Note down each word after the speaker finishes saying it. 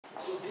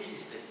So this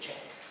is the check.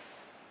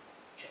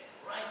 Check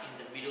right in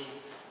the middle.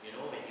 You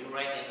know, when you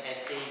write an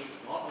essay, you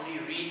not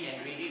only read and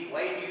read it.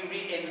 Why do you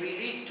read and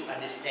read it? To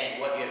understand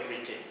what you have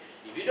written.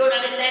 If you don't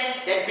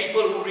understand, then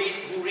people who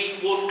read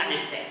won't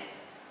understand.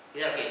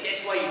 Okay,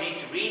 that's why you need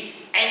to read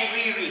and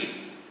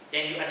reread.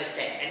 Then you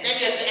understand. And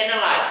then you have to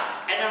analyze.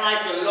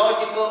 Analyze the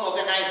logical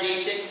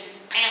organization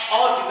and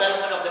or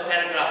development of the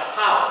paragraph.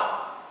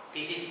 How?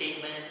 Thesis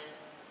statement,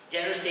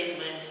 general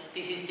statements,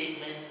 thesis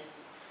statement,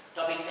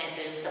 topic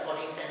sentence,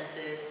 supporting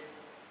sentences,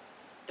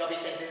 topic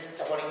sentence,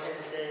 supporting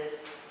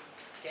sentences.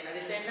 Can you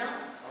understand now?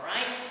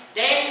 Alright?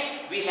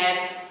 Then we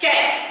have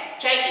check.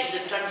 Check is the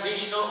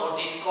transitional or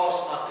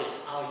discourse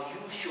markers. Are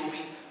you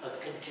showing a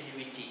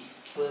continuity?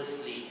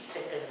 Firstly,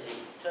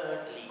 secondly,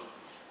 thirdly.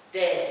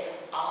 Then,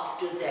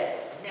 after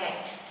that,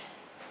 next.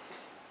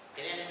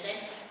 Can you understand?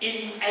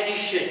 In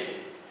addition,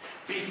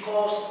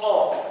 because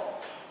of,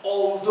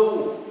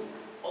 although,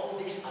 all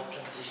these are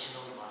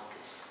transitional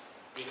markers.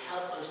 They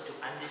help us to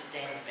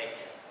understand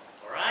better.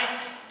 Alright?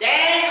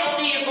 Then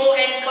only you go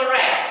and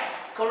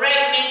correct.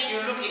 Correct means you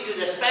look into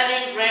the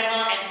spelling,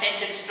 grammar and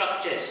sentence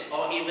structures,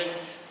 or even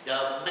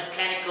the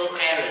mechanical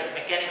errors.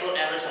 Mechanical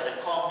errors are the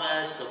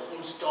commas, the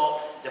full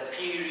stop, the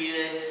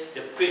period,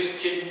 the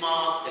question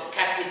mark, the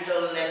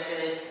capital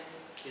letters.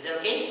 Is that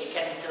okay?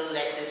 Capital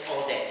letters,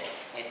 all that.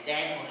 And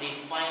then only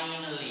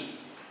finally,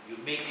 you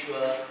make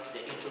sure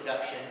the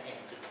introduction and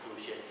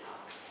conclusion are.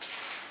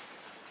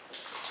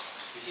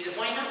 You see the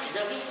point now? Is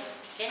that okay?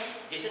 Okay?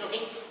 Jason,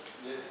 okay?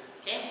 Yes.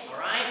 Okay?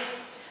 Alright?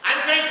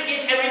 I'm trying to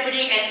give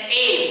everybody an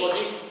A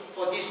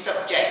for this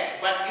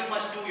subject, but you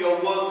must do your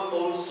work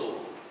also.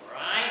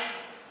 Alright?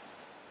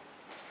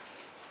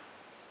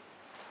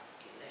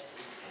 Okay, let's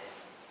look at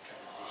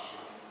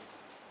transition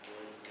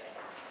word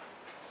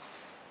guidance.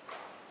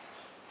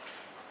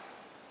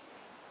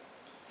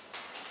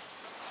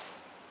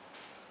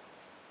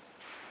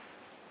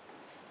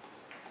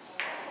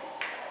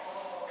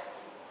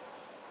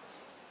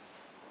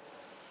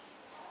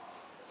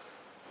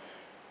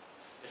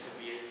 There's a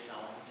weird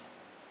sound.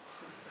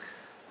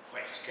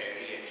 Quite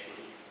scary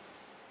actually.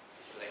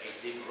 It's like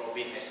as if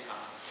Robin has come.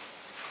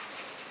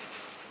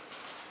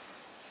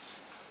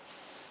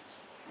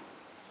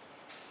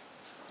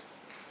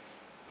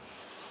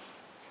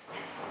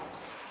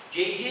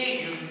 JJ,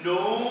 you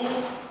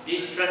know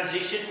these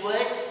transition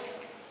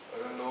words? I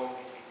don't know.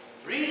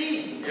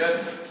 Really?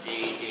 Yes.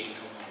 JJ,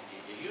 come on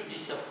JJ, you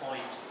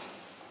disappoint me.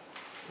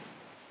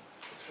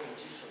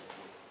 Transition.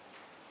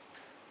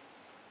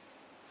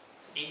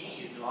 Amy,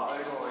 you know I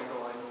this? know.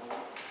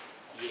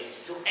 Yes,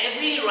 so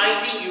every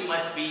writing you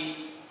must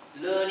be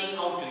learning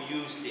how to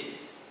use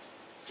this.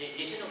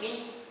 Jason,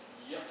 okay?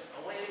 Yep.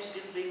 Why are you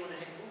still playing on the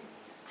handphone?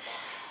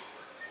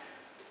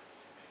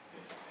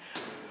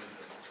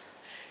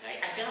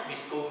 I cannot be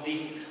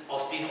scolding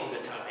Austin all the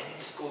time. I need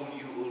to scold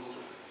you also.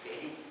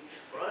 Okay?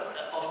 Or else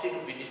Austin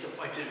will be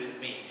disappointed with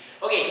me.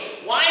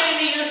 Okay, why do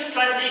we use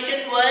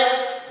transition words?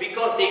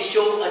 Because they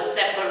show a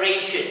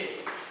separation.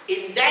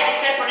 In that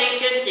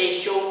separation, they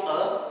show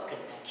a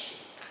connection.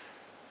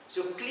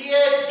 So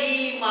clear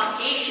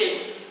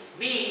demarcation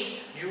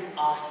means you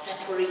are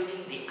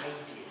separating the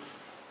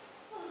ideas.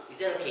 Is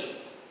that okay?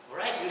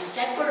 Alright, you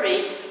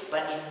separate,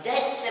 but in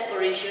that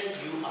separation,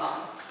 you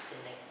are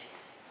connected.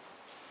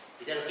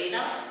 Is that okay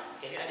now?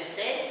 Can you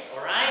understand?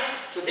 Alright?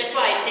 So that's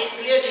why I say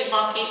clear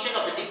demarcation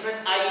of the different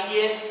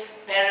ideas,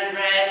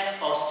 paragraphs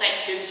or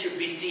sections should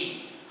be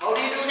seen. How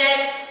do you do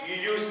that? You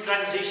use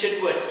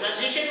transition words.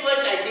 Transition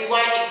words I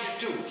divide into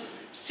two.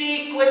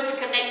 Sequence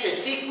connectors.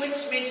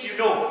 Sequence means you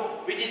know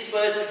which is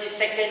first, which is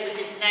second, which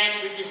is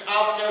next, which is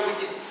after,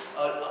 which is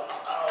at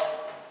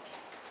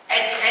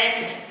the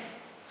end.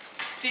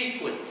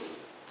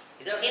 Sequence.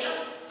 Is that okay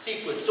now?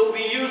 Sequence. So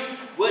we use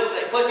words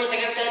like first,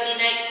 second, third,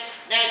 next,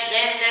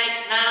 then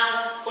next,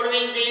 now,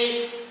 following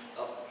this.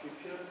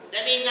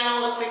 Let me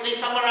now quickly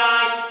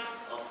summarize.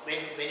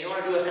 When you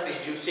want to do a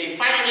sentence, you say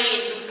finally,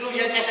 in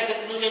conclusion, as a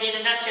conclusion, in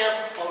a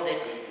nutshell, all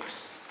that you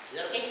use. Is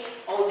that okay?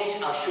 All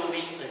these are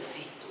showing a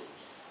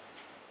sequence.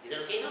 Is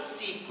that okay now?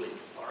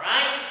 Sequence.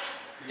 Alright?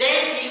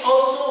 Then we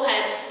also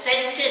have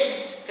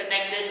sentence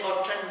connectors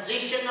or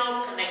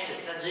transitional connectors.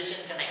 Transition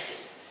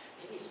connectors.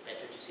 Maybe it's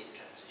better to say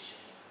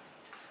transitional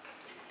connectors.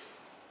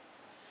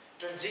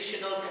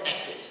 Transitional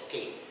connectors.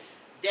 Okay.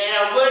 There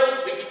are words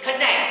which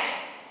connect.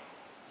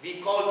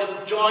 We call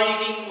them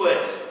joining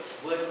words.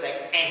 Words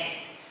like and.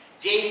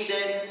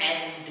 Jason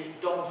and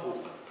Dongho.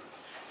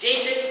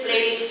 Jason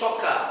plays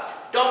soccer.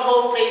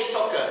 Dongho plays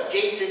soccer.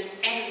 Jason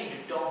and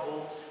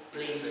Dongho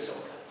play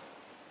soccer.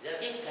 Is that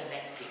okay?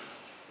 Connecting.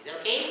 Is that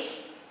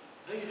okay?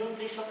 No, you don't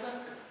play soccer?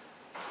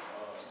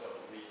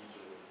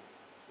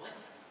 What?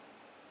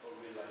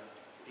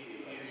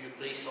 You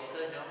play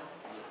soccer? No?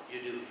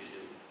 You do.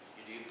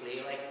 Do you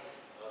play like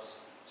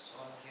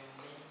Son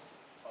Heung-min?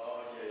 Oh,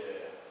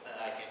 yeah.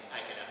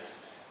 I can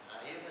understand.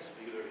 You must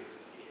be very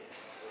good.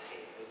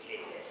 Okay,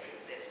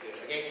 that's good.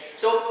 Okay.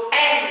 So,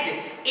 and,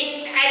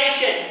 in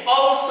addition,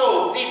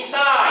 also,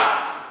 besides,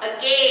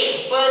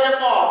 again,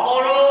 furthermore,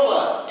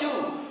 moreover, to,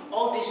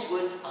 all these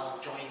words are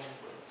joining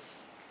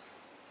words.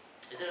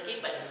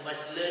 but you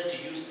must learn to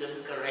use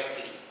them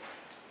correctly.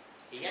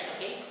 Yeah,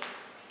 okay?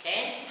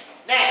 Can?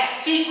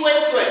 Next,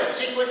 sequence words.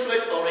 Sequence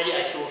words already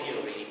I showed you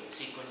already.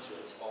 Sequence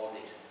words, all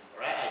this.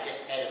 Alright, I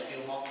just add a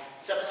few more.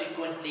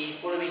 Subsequently,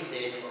 following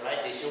this,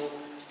 alright, they show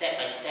step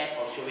by step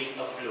or showing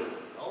a flow.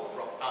 You know,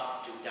 from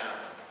up to down.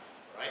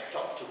 Alright,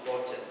 top to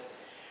bottom.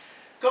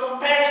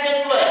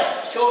 Comparison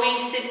words, showing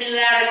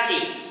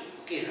similarity.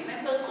 Okay,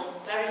 remember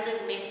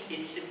comparison means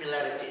it's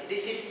similarity.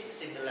 This is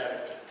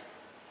similarity.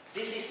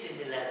 This is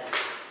similarity.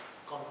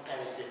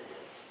 Comparison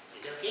words.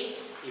 Is it okay?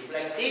 If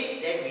like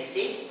this, then we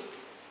say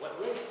what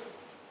words?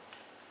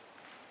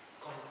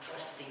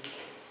 Contrasting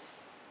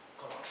words.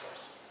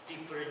 Contrast.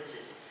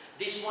 Differences.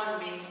 This one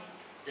means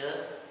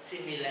the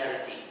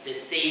similarity, the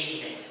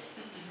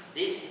sameness.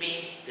 This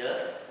means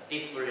the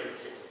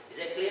differences. Is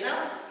that clear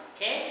now?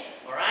 Okay?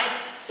 Alright?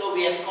 So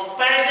we have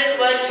comparison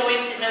words showing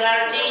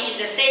similarity in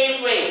the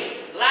same way.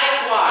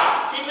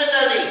 Likewise,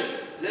 similarly,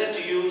 learn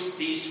to use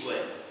these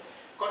words.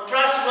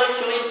 Contrast words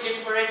showing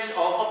difference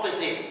or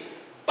opposite.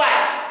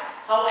 But,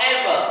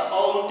 however,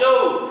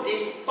 although,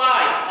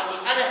 despite, on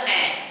the other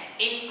hand,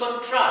 in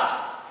contrast,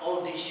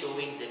 all this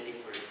showing the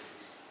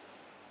differences.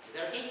 Is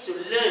that okay? So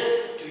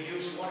learn to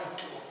use one or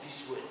two of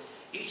these words.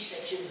 Each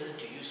section learn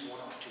to use one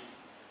or two.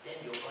 Then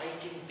your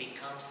writing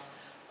becomes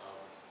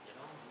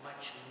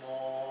much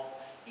more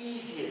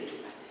easier to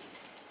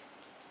understand.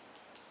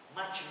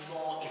 Much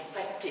more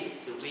effective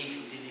the way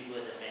you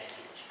deliver the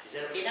message. Is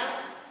that okay now?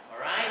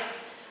 Alright?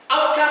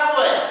 Outcome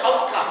words.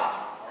 Outcome.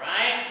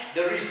 Alright?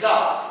 The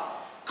result.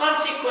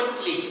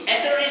 Consequently,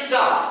 as a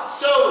result,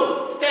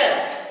 so,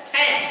 thus,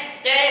 hence,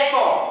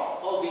 therefore.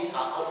 All these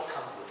are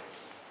outcome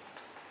words.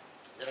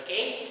 Is that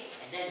okay?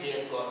 And then we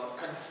have got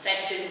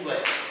concession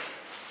words.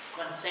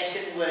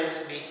 Concession words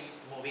means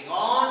moving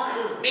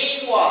on.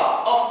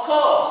 Meanwhile, of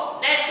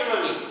course,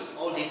 naturally,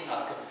 all these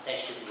are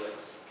concession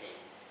words. Okay.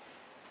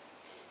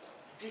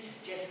 This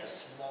is just a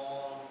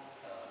small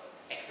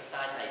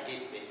exercise I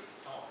did with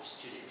some of the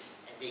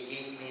students, and they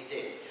gave me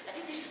this. I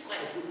think this is quite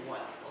a good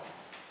one,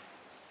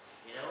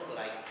 you know,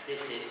 like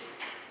this is,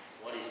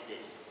 what is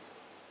this?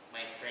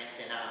 My friends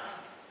and I.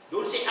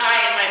 Don't say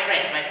I and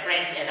my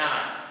friends and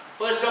I.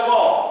 First of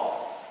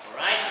all,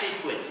 alright,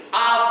 sequence.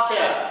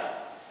 After.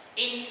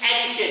 In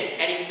addition,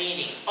 adding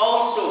meaning.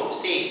 Also,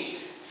 say,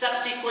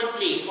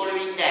 subsequently,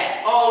 following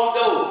that.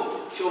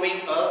 Although,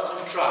 showing a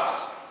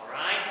contrast.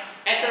 Alright?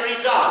 As a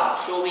result,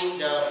 showing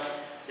the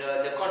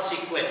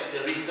consequence, the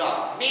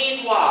result.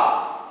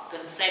 Meanwhile,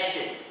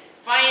 concession.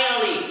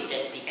 Finally,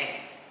 that's the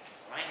end.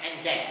 Alright?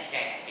 And then,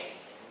 okay.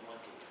 I don't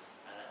want to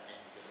highlight that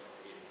because I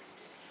already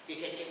repeated.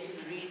 Okay, can you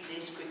read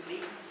this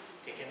quickly?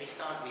 Okay, can we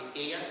start with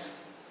Ian?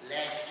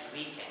 Last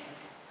weekend.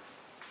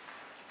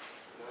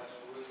 Last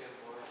weekend,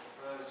 my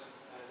friends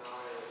and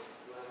I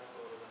went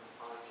on a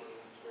hiking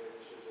trip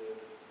to the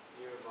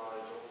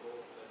nearby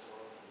jungle and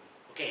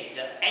mountain. Okay,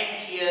 the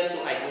end here,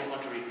 so I don't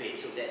want to repeat,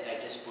 so that I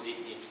just put it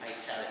in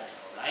italics,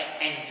 alright?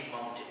 And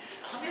mountain.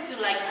 How many of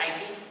you like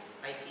hiking?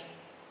 Hiking?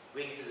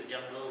 Going to the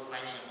jungle,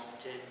 climbing a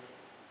mountain,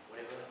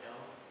 whatever, no?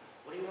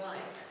 What do you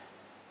like?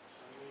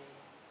 Swimming.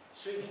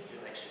 Swimming, you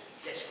like swimming.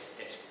 That's good,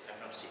 that's good.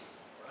 I'm not saying,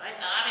 alright?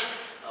 I mean,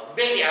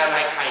 maybe I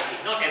like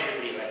hiking. Not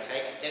everybody likes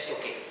hiking, that's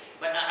okay.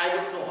 But I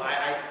don't know,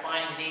 I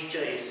find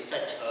nature is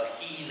such a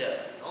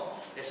healer, you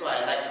know. That's why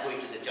I like to go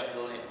into the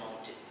jungle and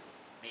mountain,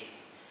 maybe.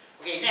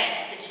 Okay,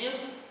 next, continue.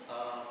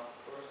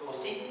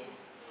 Austin?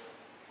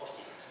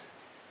 Austin.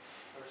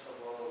 First of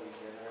all, we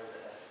gathered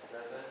at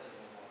 7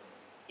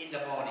 In the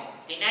morning.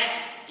 Okay,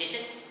 next,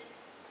 Jason.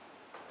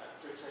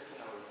 After checking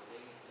our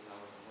things in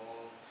our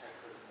small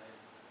hacker's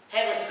nets.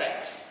 Have a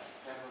sex.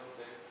 Have a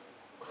sex.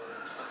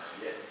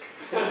 Yeah.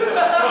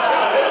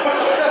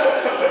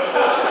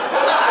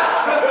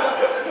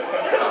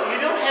 You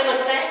don't have a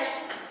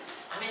sex?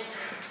 I mean,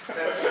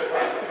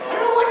 what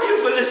a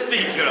wonderful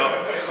thing, you know.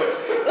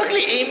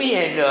 Luckily, Amy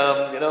and,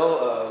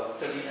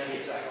 Selena here,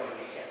 so I got to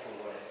be careful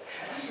what I say.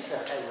 This is a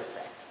have a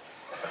sex.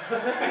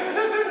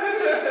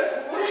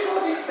 What do you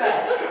call this bag?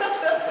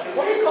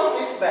 What do you call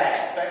this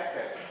bag?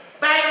 Backpack.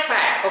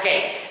 Backpack. Okay.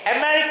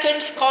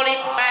 Americans call it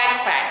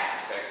backpack.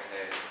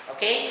 Backpack.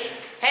 Okay?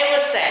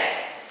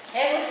 Haversack.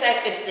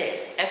 Haversack is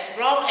this. As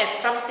long as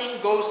something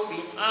goes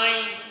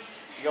behind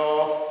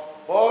your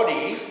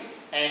body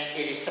and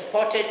it is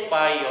supported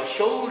by your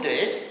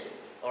shoulders,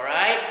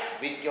 alright,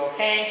 with your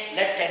hands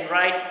left and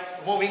right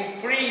moving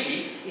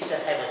freely, it's a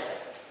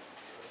haversack.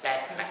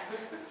 Backpack.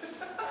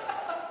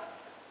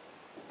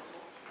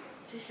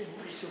 This is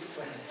why it's so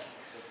funny.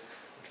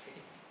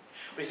 Okay.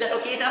 Is that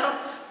okay now?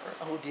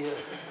 Oh dear.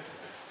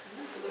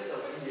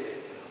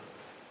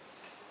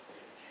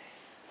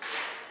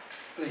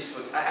 Please,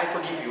 I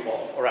forgive you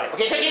all. Alright.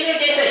 Okay, continue,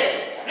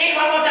 Jason. Read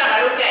one more time, I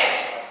don't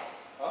care.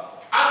 Huh?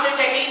 After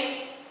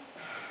checking.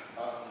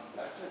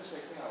 After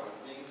checking our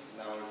things in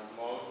our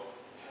small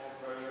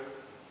hamper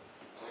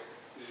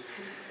taxi.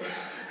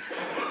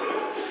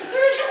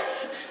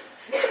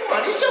 Come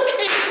on, it's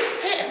okay.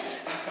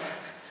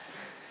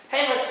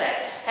 Have a sex.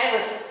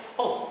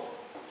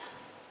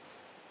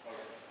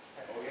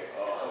 Okay.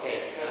 Okay.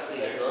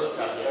 The girls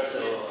are here,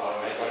 so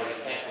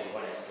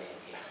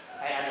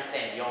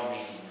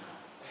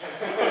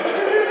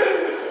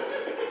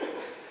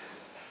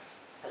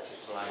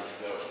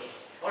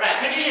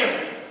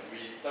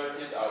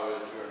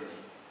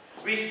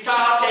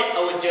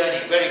our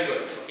journey. Very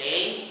good.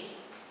 Okay.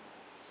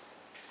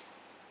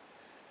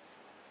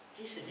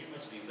 Jason, you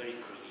must be very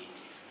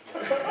creative.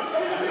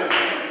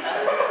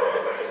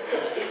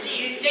 You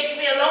see, it takes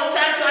me a long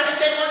time to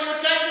understand what you're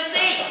trying to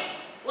say.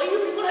 Well, you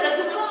people had a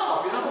good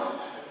laugh, you know.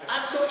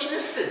 I'm so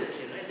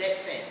innocent, you know, in that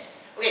sense.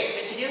 Okay,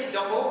 continue.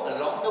 Dongo,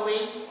 along the way.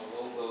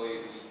 Along the way,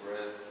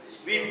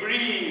 We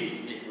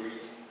breathed. We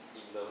breathed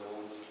in the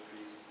morning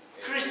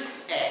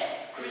Crisp air.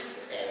 Crisp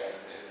air.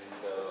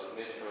 And the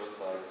natural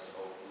sights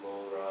of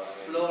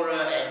Flora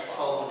and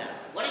fauna.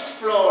 What is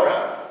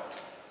flora?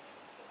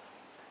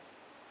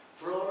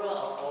 Flora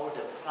are all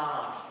the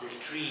plants, the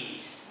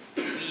trees,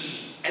 the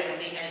weeds,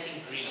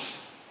 anything green.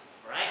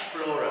 Right?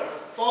 Flora.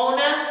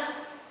 Fauna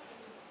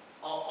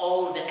are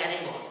all the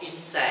animals,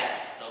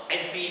 insects,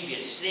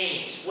 amphibians,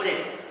 snakes,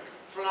 whatever.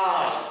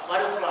 Flies,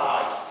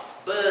 butterflies,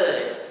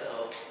 birds,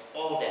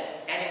 all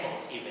that.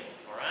 Animals even.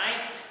 Alright?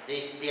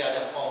 They are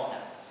the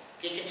fauna.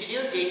 Okay, continue.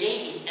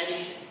 JJ, in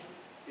addition.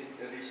 In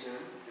addition,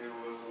 there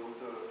was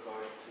also a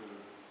sight to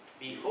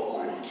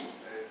Behold.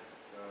 as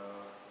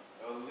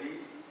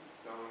early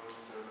dawn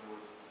sun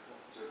was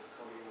just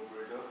coming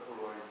over the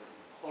horizon.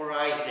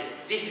 Horizon.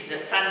 This is the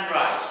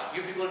sunrise.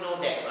 You people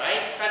know that,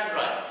 right?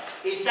 Sunrise.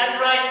 Is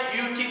sunrise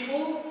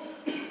beautiful?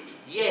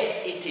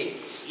 Yes, it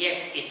is.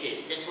 Yes, it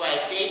is. That's why I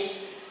say,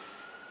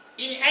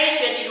 in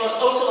addition, it was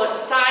also a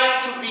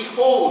sight to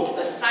behold.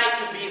 A sight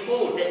to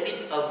behold. That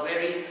means a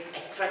very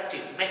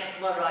attractive,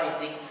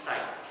 mesmerizing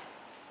sight.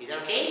 Is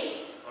that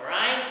okay?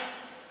 Alright?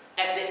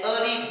 As the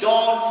early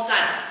dawn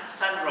sun,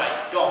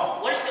 sunrise,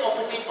 dawn. What is the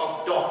opposite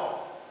of dawn?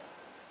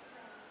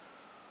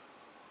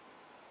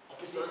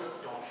 Opposite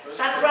of dawn.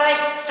 Sunrise,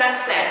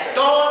 sunset,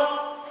 dawn.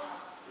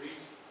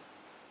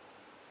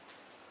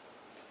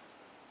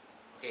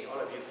 Okay,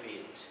 all of you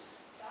failed.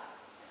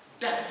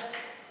 Dusk.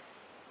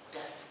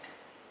 Dusk.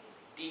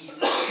 D-U.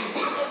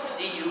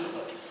 D-U.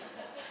 Okay.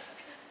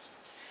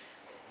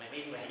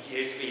 Maybe my ear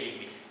is failing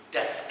me.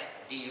 Dusk.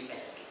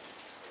 D-U-S-K.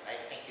 Right?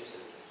 Thank you,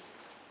 Sylvia.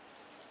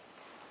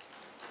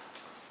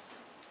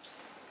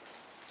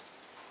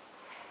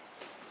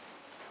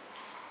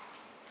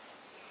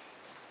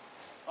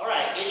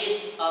 Alright, it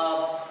is,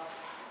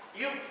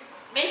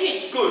 maybe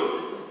it's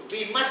good.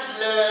 We must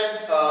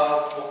learn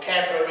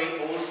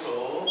vocabulary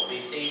also. They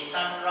say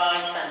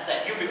sunrise,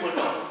 sunset. You people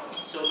know.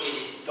 So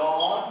it is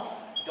dawn.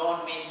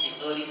 Dawn means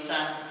the early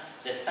sun.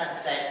 The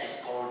sunset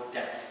is called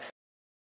dusk.